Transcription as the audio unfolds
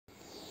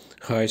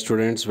Hi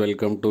students,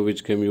 welcome to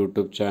VIJ CHEM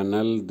YouTube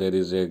channel. There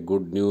is a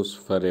good news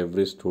for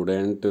every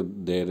student.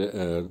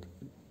 Their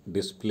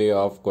display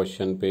of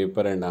question paper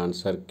and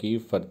answer key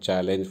for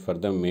challenge for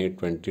the May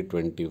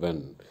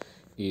 2021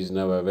 is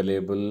now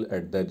available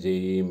at the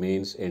JEE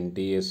Mains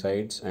NTA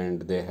sites,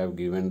 and they have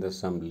given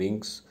some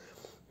links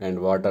and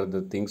what are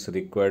the things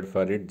required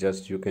for it.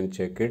 Just you can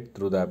check it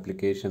through the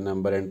application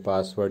number and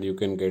password, you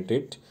can get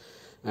it,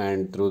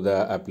 and through the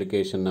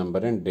application number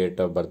and date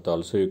of birth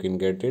also you can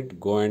get it.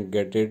 Go and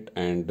get it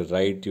and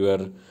write your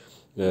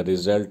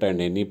result,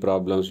 and any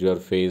problems you are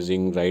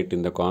facing write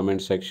in the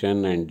comment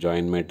section and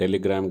join my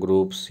telegram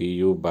group. See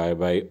you, bye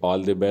bye,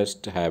 all the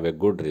best, have a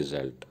good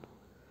result.